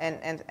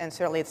 And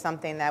certainly it's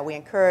something that we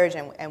encourage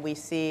and we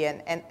see.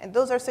 And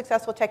those are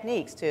successful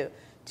techniques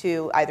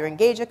to either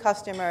engage the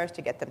customers,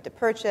 to get them to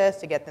purchase,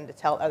 to get them to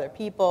tell other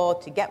people,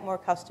 to get more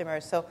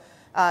customers. So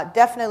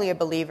definitely a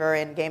believer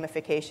in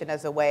gamification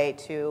as a way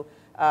to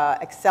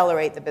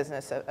accelerate the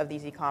business of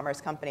these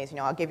e-commerce companies.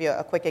 I'll give you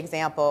a quick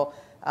example.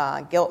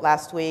 Gilt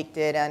last week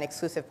did an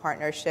exclusive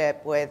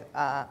partnership with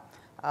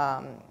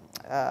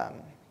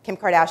Kim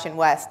Kardashian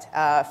West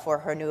for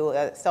her new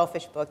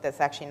Selfish book that's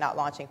actually not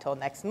launching till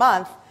next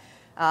month.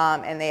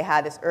 And they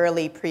had this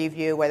early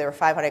preview where there were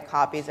 500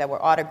 copies that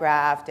were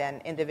autographed and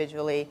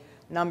individually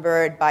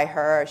numbered by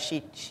her.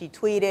 She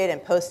tweeted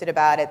and posted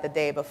about it the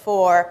day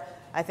before.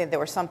 I think there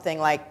were something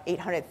like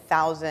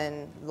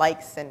 800,000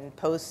 likes and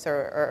posts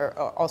or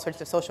all sorts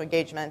of social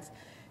engagements.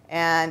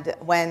 And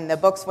when the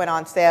books went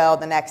on sale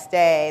the next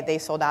day, they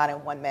sold out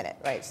in 1 minute,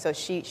 right? So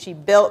she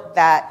built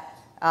that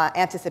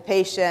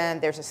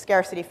anticipation. There's a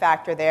scarcity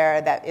factor there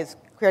that is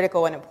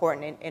critical and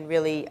important in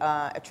really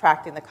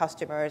attracting the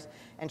customers.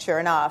 And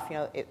sure enough,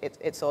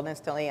 it sold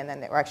instantly, and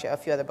then there were actually a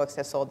few other books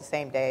that sold the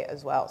same day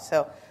as well.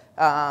 So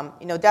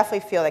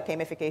definitely feel that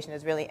gamification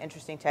is a really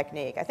interesting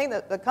technique. I think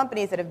that the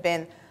companies that have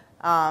been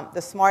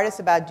the smartest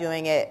about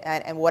doing it,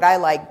 and what I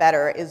like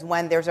better, is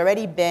when there's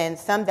already been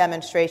some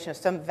demonstration of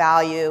some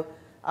value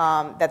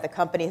that the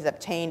company has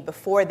obtained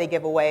before they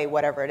give away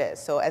whatever it is.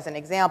 So as an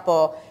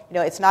example,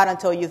 it's not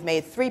until you've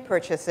made 3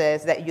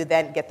 purchases that you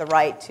then get the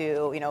right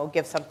to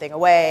give something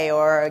away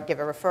or give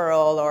a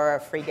referral or a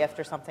free gift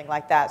or something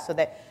like that, so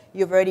that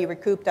you've already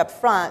recouped up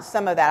front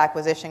some of that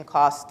acquisition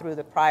cost through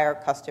the prior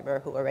customer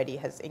who already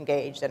has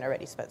engaged and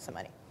already spent some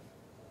money.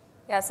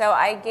 Yeah, so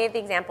I gave the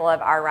example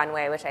of our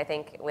runway, which I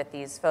think with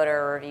these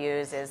photo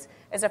reviews is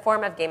a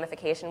form of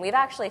gamification. We've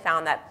actually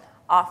found that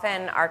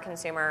often our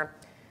consumer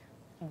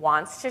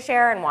wants to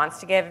share and wants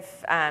to give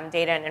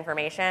data and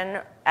information,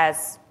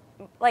 as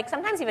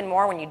sometimes even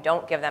more when you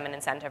don't give them an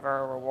incentive or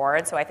a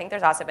reward. So I think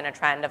there's also been a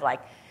trend of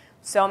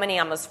so many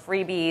almost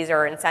freebies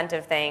or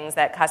incentive things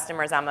that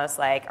customers almost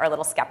are a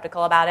little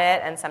skeptical about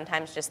it, and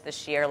sometimes just the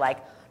sheer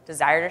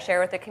desire to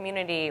share with the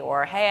community,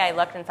 or hey, I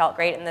looked and felt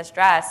great in this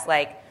dress,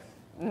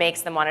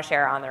 makes them want to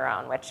share on their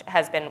own, which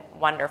has been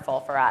wonderful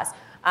for us.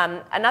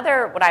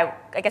 Another, what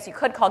I guess you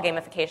could call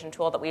gamification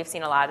tool that we've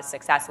seen a lot of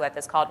success with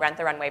is called Rent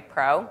The Runway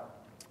Pro.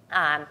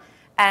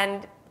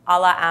 And a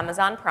la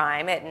Amazon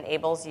Prime, it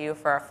enables you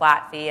for a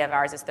flat fee of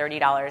ours is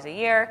 $30 a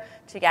year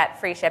to get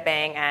free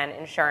shipping and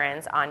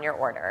insurance on your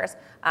orders.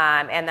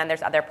 And then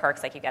there's other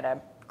perks, like you get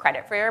a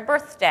credit for your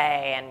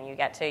birthday, and you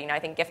get to, I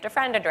think, gift a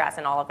friend a dress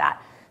and all of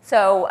that.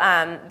 So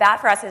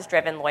that for us has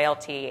driven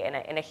loyalty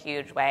in a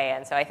huge way.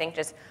 And so I think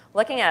just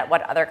looking at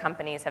what other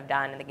companies have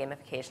done in the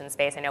gamification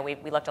space, I know we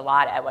looked a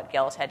lot at what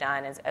Gilt had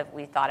done as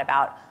we thought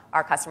about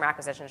our customer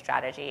acquisition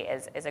strategy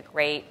is a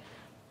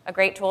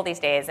great tool these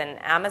days.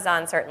 And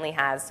Amazon certainly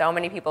has so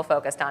many people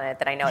focused on it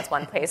that I know it's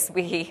one place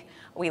we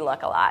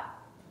look a lot.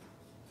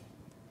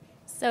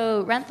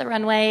 So Rent the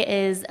Runway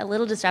is a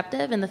little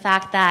disruptive in the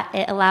fact that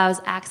it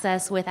allows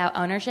access without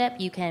ownership.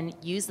 You can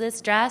use this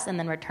dress and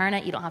then return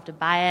it. You don't have to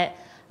buy it.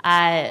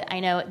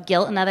 I know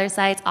Gilt and other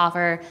sites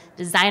offer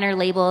designer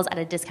labels at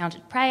a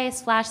discounted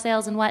price, flash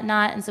sales and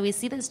whatnot, and so we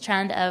see this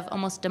trend of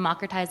almost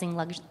democratizing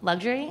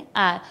luxury.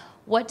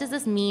 What does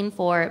this mean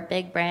for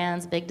big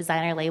brands, big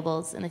designer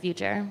labels in the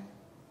future?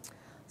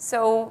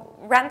 So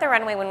Rent the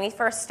Runway, when we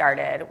first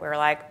started, we were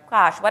like,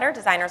 gosh, what are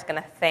designers going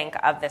to think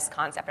of this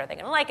concept? Are they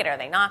going to like it? Are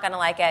they not going to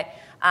like it?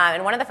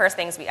 And one of the first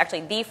things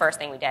the first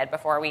thing we did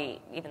before we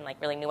even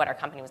really knew what our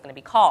company was going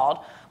to be called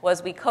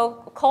was we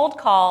cold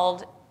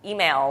called,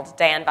 emailed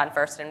Diane von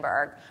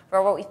Furstenberg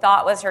for what we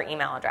thought was her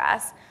email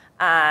address.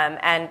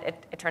 And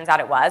it turns out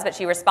it was, but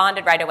she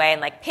responded right away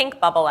in pink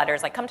bubble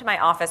letters, come to my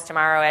office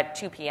tomorrow at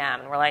 2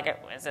 p.m. And we're like,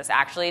 is this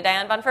actually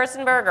Diane von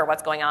Furstenberg or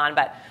what's going on?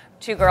 But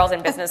two girls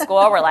in business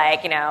school were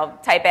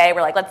type A,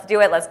 we're like, let's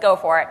do it, let's go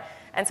for it.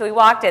 And so we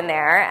walked in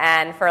there,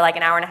 and for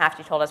an hour and a half,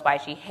 she told us why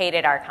she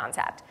hated our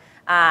concept.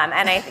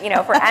 And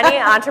for any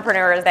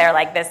entrepreneurs there,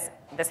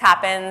 this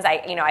happens.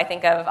 I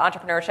think of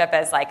entrepreneurship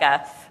as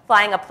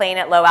flying a plane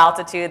at low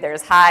altitude.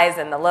 There's highs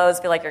and the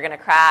lows feel like you're going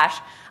to crash.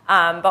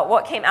 But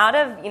what came out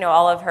of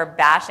all of her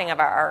bashing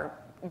of our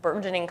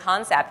burgeoning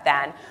concept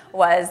then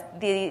was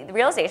the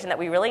realization that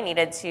we really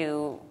needed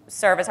to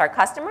service our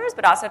customers,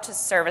 but also to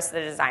service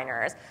the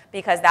designers,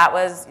 because that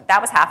was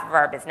half of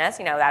our business.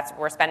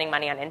 We're spending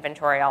money on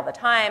inventory all the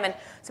time, and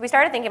so we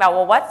started thinking about,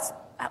 well,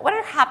 what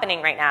are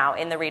happening right now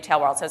in the retail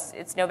world? So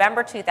it's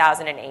November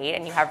 2008,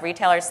 and you have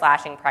retailers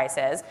slashing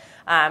prices.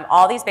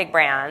 All these big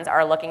brands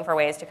are looking for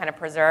ways to kind of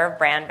preserve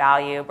brand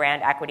value,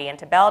 brand equity, and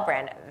to build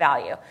brand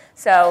value.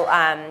 So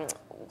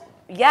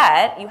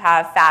yet you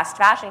have fast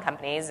fashion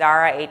companies,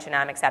 Zara,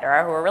 H&M, et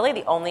cetera, who are really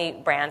the only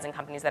brands and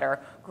companies that are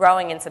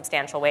growing in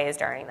substantial ways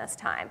during this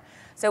time.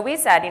 So we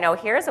said,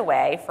 here's a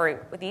way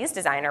for these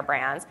designer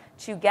brands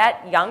to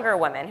get younger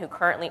women who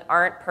currently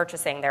aren't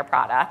purchasing their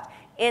product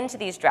into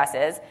these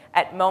dresses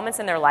at moments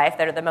in their life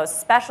that are the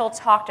most special,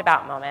 talked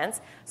about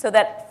moments, so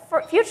that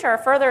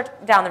further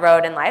down the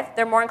road in life,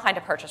 they're more inclined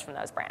to purchase from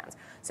those brands.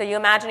 So you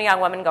imagine a young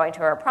woman going to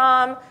her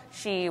prom,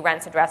 she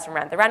rents a dress from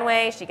Rent the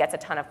Runway, she gets a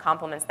ton of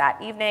compliments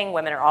that evening.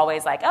 Women are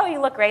always like, oh, you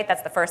look great.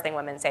 That's the first thing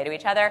women say to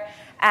each other.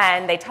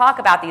 And they talk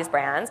about these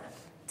brands.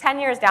 10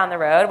 years down the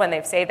road, when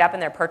they've saved up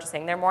and they're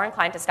purchasing, they're more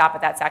inclined to stop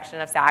at that section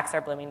of Saks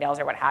or Bloomingdale's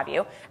or what have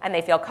you, and they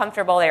feel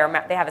comfortable, they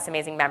have this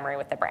amazing memory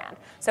with the brand.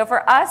 So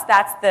for us,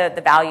 that's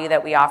the value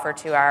that we offer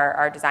to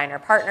our designer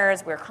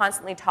partners. We're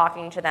constantly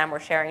talking to them, we're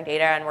sharing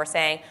data, and we're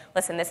saying,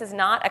 listen, this is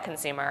not a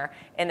consumer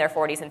in their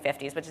 40s and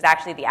 50s, which is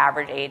actually the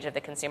average age of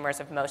the consumers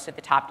of most of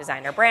the top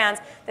designer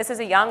brands. This is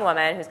a young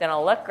woman who's going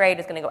to look great,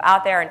 who's going to go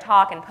out there and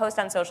talk and post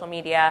on social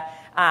media,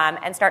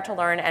 and start to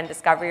learn and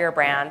discover your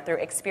brand through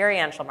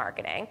experiential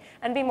marketing,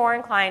 and be more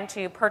inclined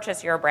to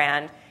purchase your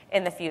brand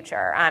in the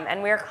future.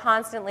 And we're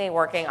constantly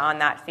working on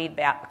that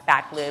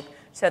feedback loop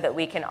so that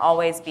we can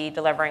always be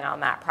delivering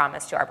on that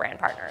promise to our brand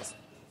partners.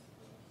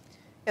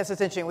 Yes, it's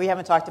interesting. We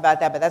haven't talked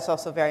about that, but that's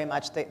also very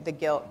much the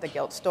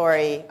Gilt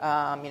story.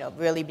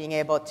 Really being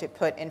able to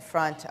put in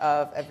front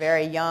of a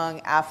very young,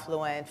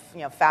 affluent,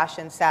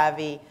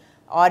 fashion-savvy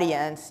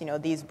audience,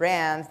 these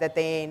brands that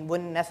they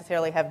wouldn't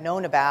necessarily have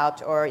known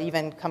about or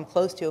even come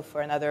close to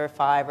for another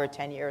 5 or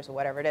 10 years or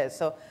whatever it is.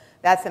 So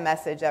that's a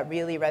message that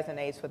really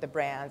resonates with the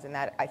brands, and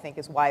that I think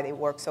is why they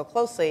work so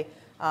closely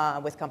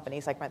with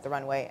companies like Rent the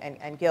Runway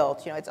and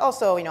Gilt. It's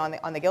also,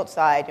 on the Gilt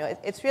side,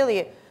 it's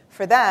really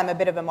for them a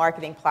bit of a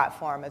marketing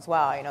platform as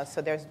well.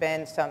 So there's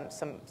been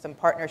some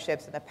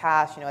partnerships in the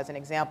past. As an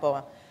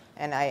example,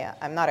 and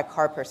I'm not a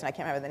car person, I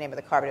can't remember the name of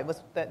the car, but it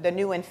was the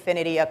new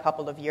Infiniti a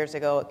couple of years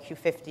ago,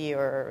 Q50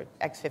 or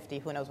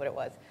X50, who knows what it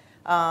was.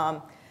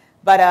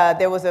 But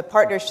there was a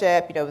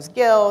partnership, it was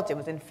Gilt, it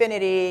was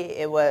Infiniti,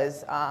 it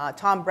was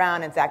Tom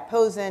Brown and Zach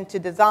Posen to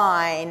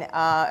design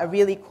a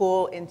really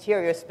cool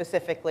interior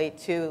specifically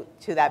to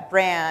that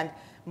brand,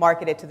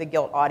 marketed to the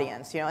Gilt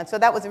audience. And so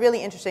that was a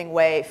really interesting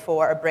way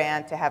for a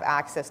brand to have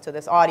access to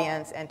this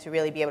audience and to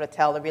really be able to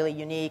tell a really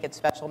unique and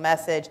special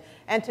message,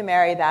 and to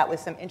marry that with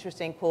some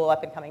interesting, cool,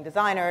 up-and-coming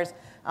designers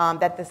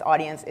that this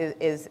audience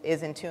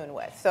is in tune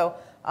with. So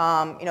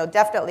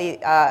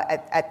definitely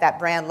at that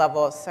brand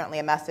level, it's certainly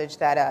a message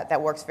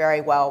that works very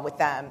well with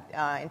them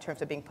in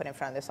terms of being put in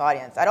front of this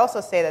audience. I'd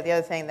also say that the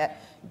other thing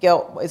that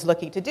Gilt is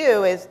looking to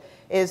do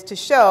is to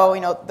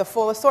show the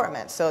full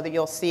assortment, so that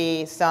you'll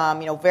see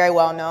some very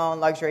well-known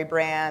luxury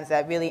brands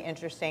at really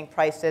interesting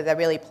prices that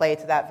really play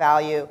to that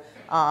value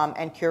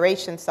and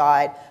curation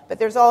side. But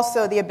there's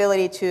also the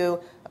ability to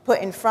put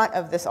in front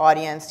of this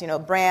audience,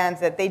 brands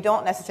that they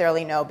don't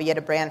necessarily know, be it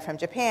a brand from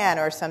Japan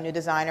or some new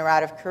designer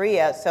out of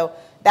Korea. So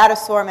that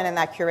assortment and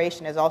that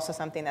curation is also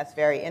something that's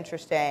very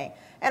interesting,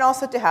 and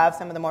also to have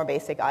some of the more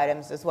basic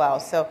items as well.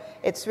 So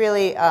it's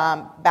really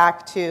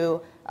back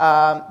to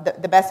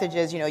the message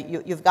is,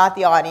 you've got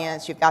the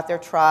audience, you've got their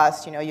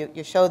trust,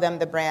 you show them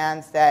the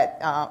brands that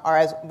are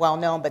as well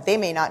known, but they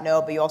may not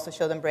know, but you also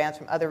show them brands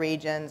from other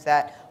regions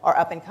that are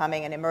up and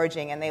coming and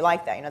emerging, and they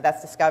like that.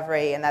 That's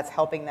discovery, and that's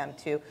helping them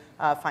to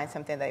find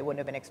something that they wouldn't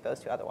have been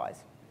exposed to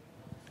otherwise.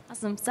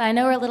 Awesome. So I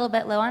know we're a little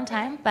bit low on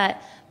time,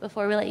 but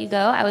before we let you go,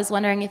 I was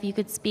wondering if you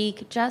could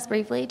speak just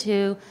briefly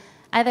to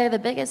either the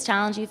biggest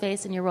challenge you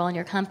face in your role in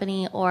your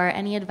company, or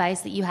any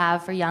advice that you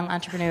have for young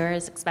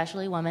entrepreneurs,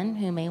 especially women,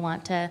 who may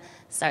want to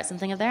start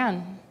something of their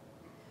own.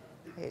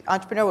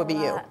 Entrepreneur would be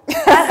you.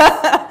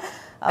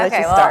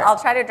 Okay, well, I'll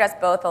try to address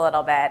both a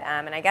little bit,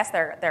 and I guess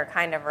they're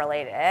kind of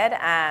related.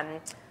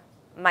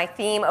 My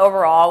theme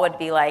overall would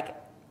be like,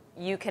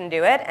 you can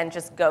do it and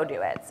just go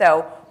do it.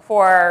 So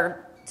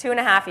for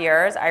 2.5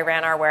 years, I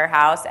ran our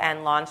warehouse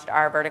and launched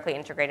our vertically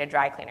integrated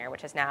dry cleaner,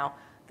 which is now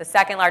the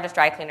second largest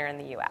dry cleaner in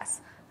the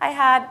US. I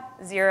had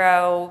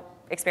zero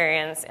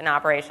experience in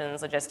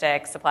operations,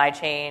 logistics, supply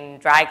chain,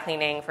 dry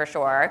cleaning for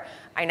sure.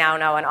 I now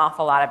know an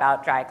awful lot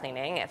about dry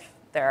cleaning if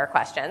there are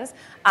questions.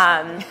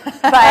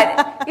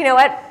 But you know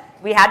what?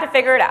 We had to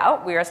figure it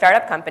out. We were a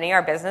startup company.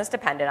 Our business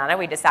depended on it.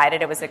 We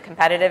decided it was a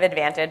competitive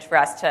advantage for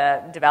us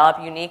to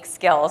develop unique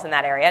skills in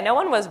that area. No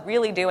one was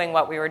really doing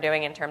what we were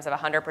doing in terms of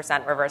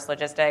 100% reverse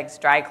logistics,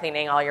 dry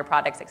cleaning, all your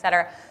products, et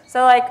cetera.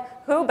 So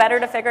like, who better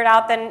to figure it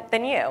out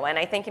than you? And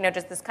I think,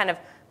 just this kind of,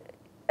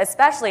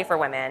 especially for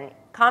women,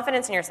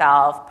 confidence in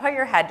yourself, put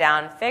your head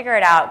down, figure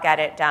it out, get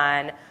it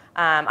done.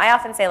 I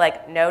often say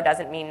like, no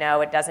doesn't mean no,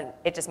 it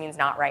just means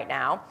not right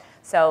now.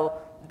 So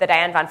the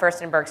Diane von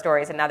Furstenberg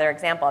story is another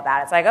example of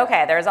that. It's like,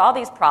 okay, there's all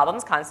these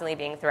problems constantly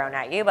being thrown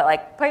at you, but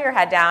like put your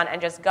head down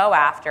and just go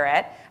after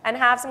it and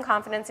have some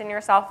confidence in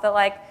yourself that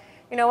like,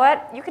 you know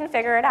what, you can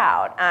figure it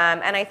out.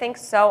 And I think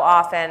so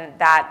often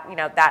that,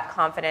 that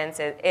confidence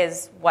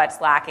is what's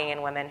lacking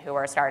in women who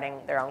are starting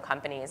their own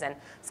companies. And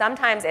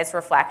sometimes it's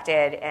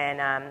reflected in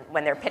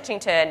when they're pitching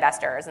to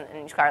investors.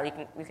 And Scarlett,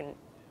 you can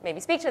maybe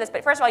speak to this,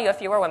 but first of all, you have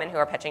fewer women who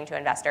are pitching to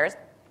investors.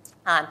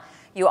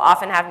 You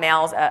often have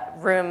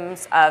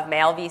rooms of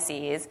male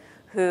VCs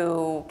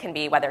who can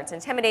be, whether it's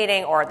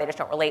intimidating or they just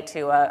don't relate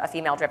to a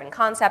female-driven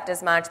concept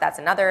as much. That's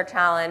another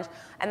challenge.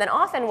 And then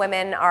often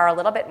women are a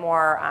little bit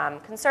more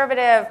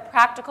conservative,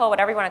 practical,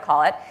 whatever you want to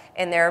call it,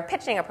 in their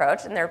pitching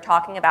approach. And they're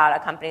talking about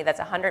a company that's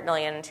a $100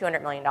 million,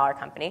 $200 million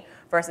company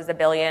versus a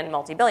billion,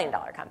 multi-billion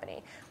dollar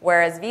company.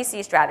 Whereas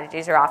VC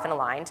strategies are often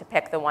aligned to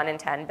pick the 1 in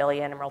 10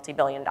 billion or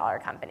multi-billion dollar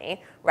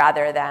company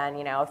rather than,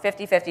 a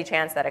 50-50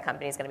 chance that a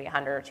company is going to be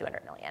 100 or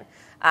 200 million.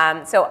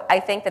 So I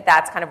think that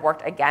that's kind of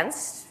worked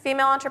against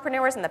female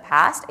entrepreneurs in the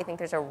past. I think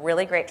there's a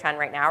really great trend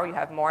right now where you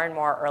have more and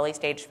more early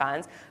stage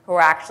funds who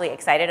are actually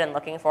excited and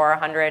looking for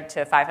 100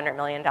 to 500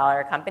 million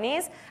dollar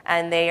companies.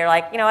 And they are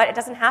like, you know what, it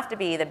doesn't have to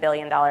be the $1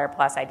 billion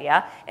plus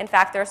idea. In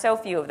fact, there are so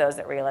few of those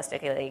that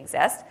realistically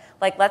exist.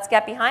 Like, let's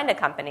get behind a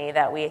company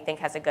that we think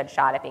has a good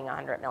shot at being a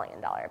 $100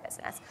 million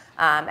business.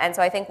 And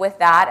so I think with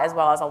that, as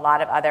well as a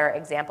lot of other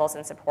examples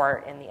and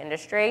support in the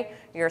industry,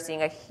 you're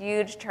seeing a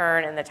huge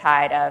turn in the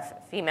tide of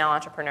female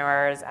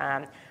entrepreneurs.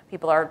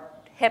 People are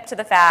hip to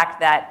the fact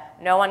that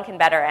no one can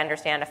better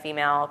understand a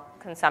female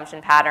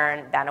consumption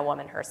pattern than a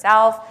woman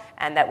herself,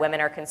 and that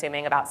women are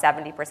consuming about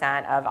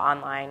 70% of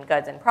online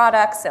goods and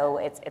products, so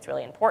it's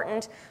really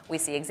important. We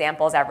see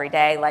examples every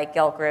day, like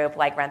Gilt Group,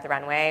 like Rent The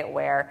Runway,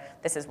 where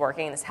this is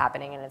working, this is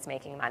happening, and it's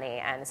making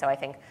money. And so I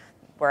think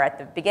we're at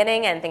the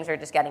beginning, and things are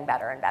just getting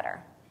better and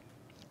better.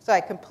 So I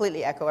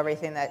completely echo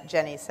everything that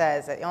Jenny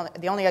says.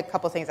 The only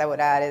couple things I would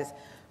add is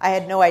I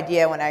had no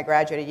idea when I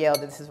graduated Yale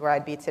that this is where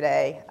I'd be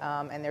today,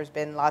 and there's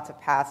been lots of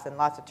paths and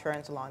lots of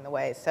turns along the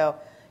way. So,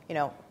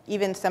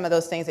 even some of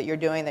those things that you're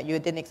doing that you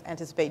didn't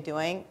anticipate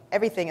doing,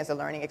 everything is a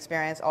learning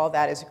experience. All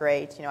that is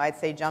great. I'd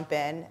say jump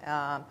in.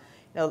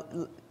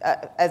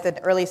 As an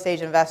early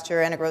stage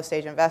investor and a growth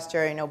stage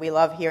investor, we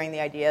love hearing the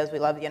ideas, we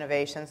love the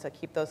innovations, so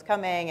keep those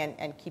coming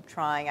and keep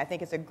trying. I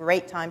think it's a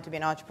great time to be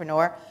an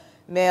entrepreneur,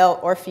 male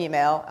or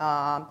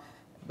female.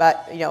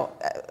 But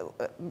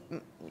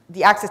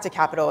the access to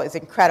capital is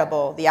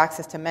incredible. The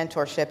access to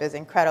mentorship is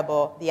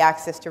incredible. The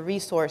access to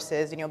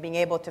resources, being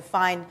able to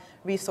find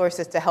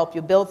resources to help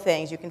you build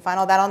things. You can find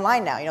all that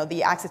online now.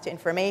 The access to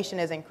information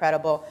is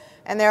incredible.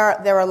 And there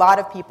are a lot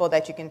of people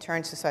that you can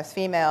turn to. So as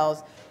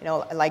females,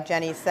 like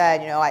Jenny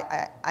said,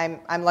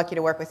 I'm lucky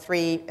to work with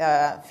 3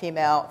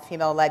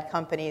 female-led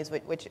companies,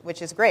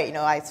 which is great.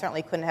 I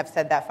certainly couldn't have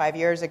said that 5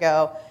 years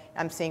ago.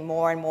 I'm seeing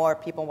more and more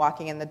people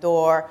walking in the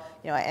door,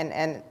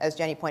 and as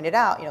Jenny pointed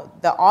out,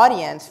 the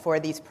audience for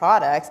these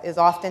products is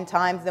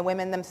oftentimes the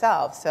women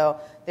themselves. So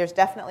there's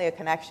definitely a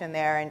connection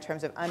there in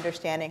terms of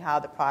understanding how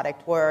the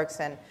product works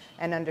and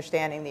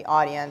understanding the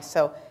audience.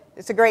 So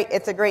it's a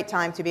great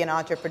time to be an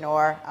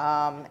entrepreneur,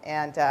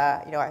 and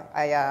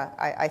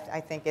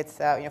I think it's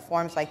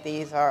forums like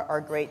these are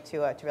great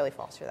to really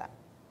foster that.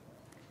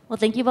 Well,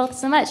 thank you both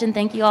so much, and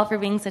thank you all for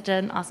being such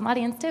an awesome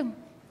audience too.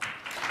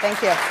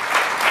 Thank you.